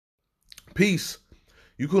Peace.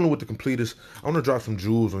 You coolin' with the completest. I want to drop some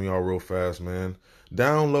jewels on y'all real fast, man.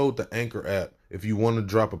 Download the Anchor app if you want to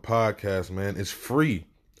drop a podcast, man. It's free.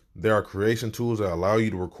 There are creation tools that allow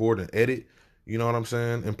you to record and edit. You know what I'm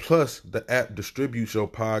saying? And plus, the app distributes your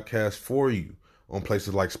podcast for you on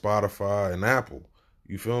places like Spotify and Apple.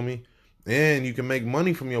 You feel me? And you can make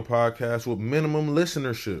money from your podcast with minimum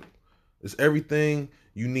listenership. It's everything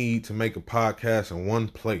you need to make a podcast in one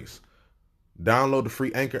place. Download the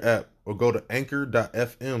free Anchor app or go to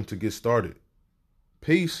anchor.fm to get started.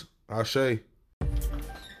 Peace. Ashe.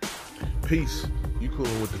 Peace. You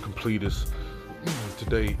coolin' with the completest.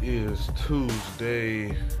 Today is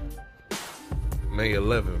Tuesday, May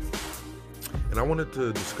 11th. And I wanted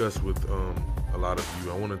to discuss with a lot of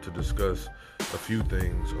you, I wanted to discuss a few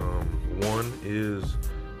things. One is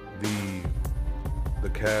the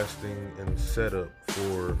casting and setup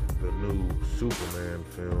for the new Superman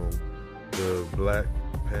film, the Black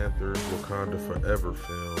Panther Wakanda Forever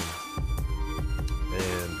film,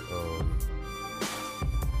 and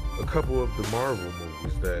a couple of the Marvel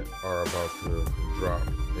movies that are about to drop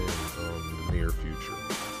in the near future.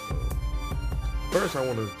 First, I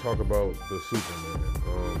want to talk about the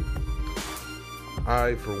Superman.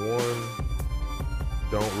 I, for one,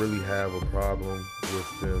 don't really have a problem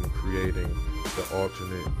with them creating the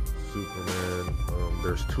alternate Superman.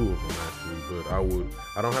 There's two of them actually, but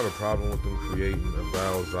I don't have a problem with them creating a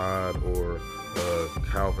Val Zod or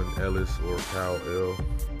Calvin Ellis or Kal-El.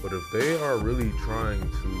 But if they are really trying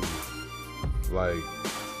to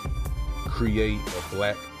create a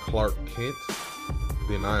black Clark Kent,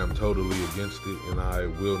 then I am totally against it, and I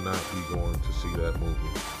will not be going to see that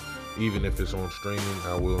movie. Even if it's on streaming,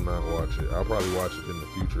 I will not watch it. I'll probably watch it in the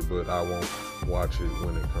future, but I won't watch it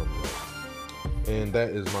when it comes out. And that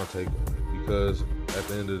is my take on it, because at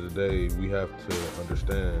the end of the day, we have to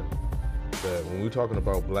understand that when we're talking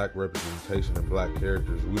about black representation and black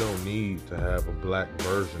characters, we don't need to have a black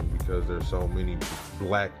version because there's so many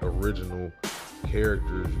black original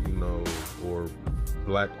characters, or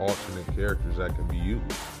black alternate characters that can be used.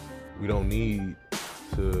 We don't need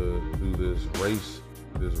to do this race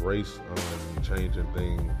changing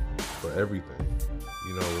thing for everything.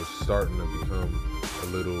 It's starting to become a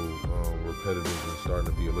little repetitive and starting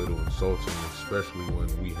to be a little insulting, especially when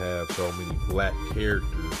we have so many black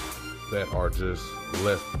characters that are just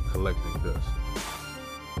left collecting dust.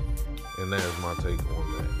 And that is my take on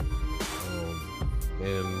that.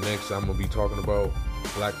 And next I'm going to be talking about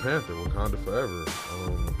Black Panther, Wakanda Forever.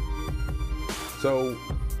 So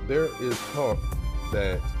there is talk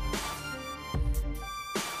that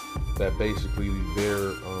basically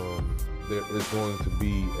there is going to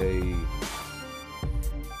be a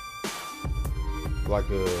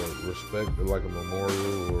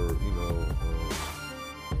memorial,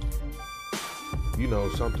 or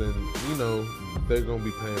something. They're gonna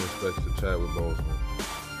be paying respects to Chadwick Boseman,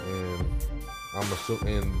 and I'm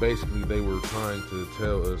assuming, and basically they were trying to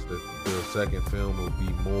tell us that the second film will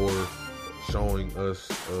be more showing us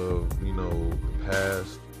of the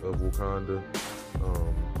past of Wakanda,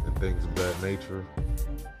 and things of that nature.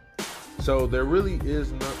 So there really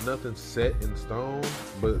is nothing set in stone,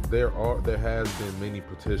 but there has been many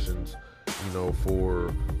petitions,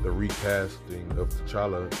 for the recasting of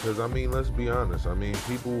T'Challa. Because let's be honest.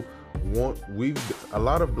 People a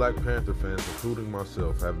lot of Black Panther fans, including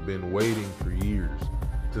myself, have been waiting for years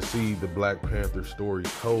to see the Black Panther story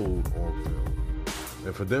told on film,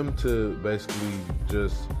 and for them to basically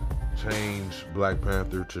just change Black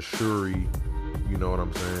Panther to Shuri, you know what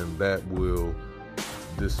I'm saying, that will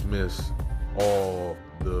dismiss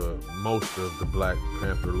most of the Black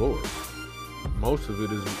Panther lore. Most of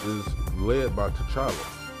it is led by T'Challa,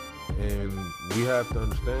 and we have to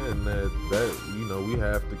understand that we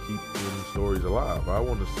have to keep them stories alive. I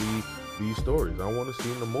want to see these stories. I want to see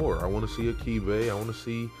Namor. I want to see Akive. I want to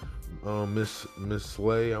see Miss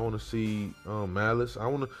Slay. I want to see Malice. I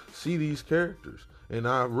want to see these characters, and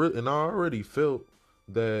I already felt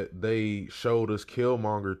that they showed us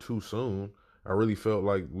Killmonger too soon. I really felt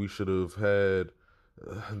like we should have had.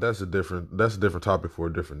 That's a different topic for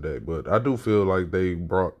a different day. But I do feel like they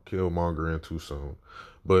brought Killmonger in too soon.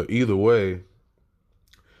 But either way,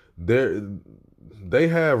 they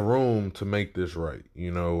have room to make this right,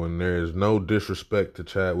 and there is no disrespect to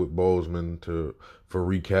Chadwick Boseman for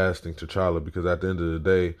recasting T'Challa, because at the end of the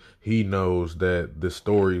day, he knows that the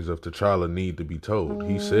stories of T'Challa need to be told.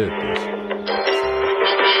 He said this.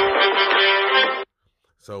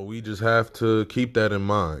 So we just have to keep that in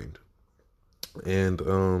mind.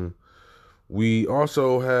 And we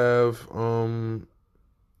also have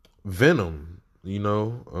Venom.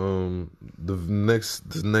 the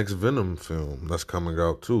next Venom film that's coming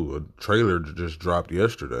out too. A trailer just dropped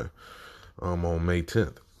yesterday, on May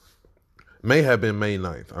 10th. May have been May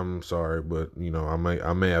 9th. I'm sorry, but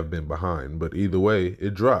I may have been behind. But either way,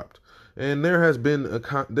 it dropped. And there's been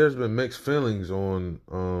mixed feelings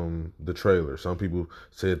on the trailer. Some people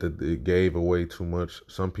said that it gave away too much.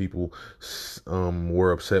 Some people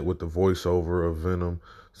were upset with the voiceover of Venom.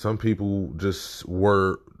 Some people just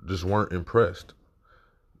weren't impressed.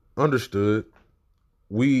 Understood.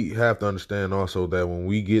 We have to understand also that when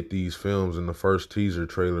we get these films and the first teaser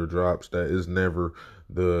trailer drops, that is never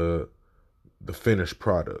the the finished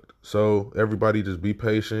product. So everybody just be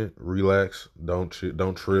patient, relax, don't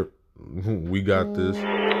trip. We got this.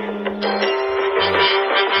 Either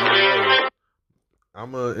way,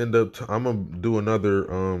 I'm gonna do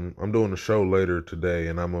another I'm doing a show later today,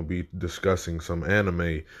 and I'm gonna be discussing some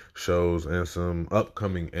anime shows and some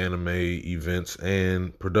upcoming anime events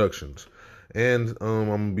and productions. And I'm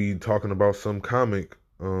gonna be talking about some comic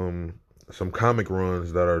runs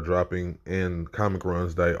that are dropping and comic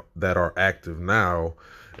runs that are active now,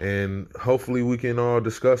 and hopefully we can all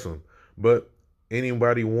discuss them. But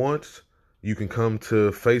anybody wants, you can come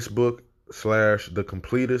to Facebook/ the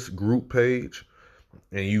Completist group page,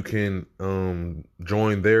 and you can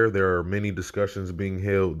join there. There are many discussions being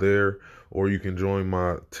held there, or you can join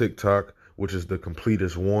my TikTok, which is the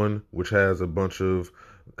Completist One, which has a bunch of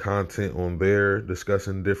content on there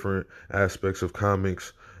discussing different aspects of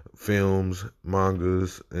comics, films,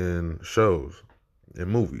 mangas, and shows and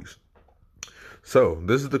movies. So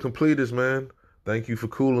this is the Completist, man. Thank you for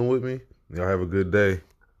cooling with me. Y'all have a good day.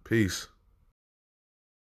 Peace.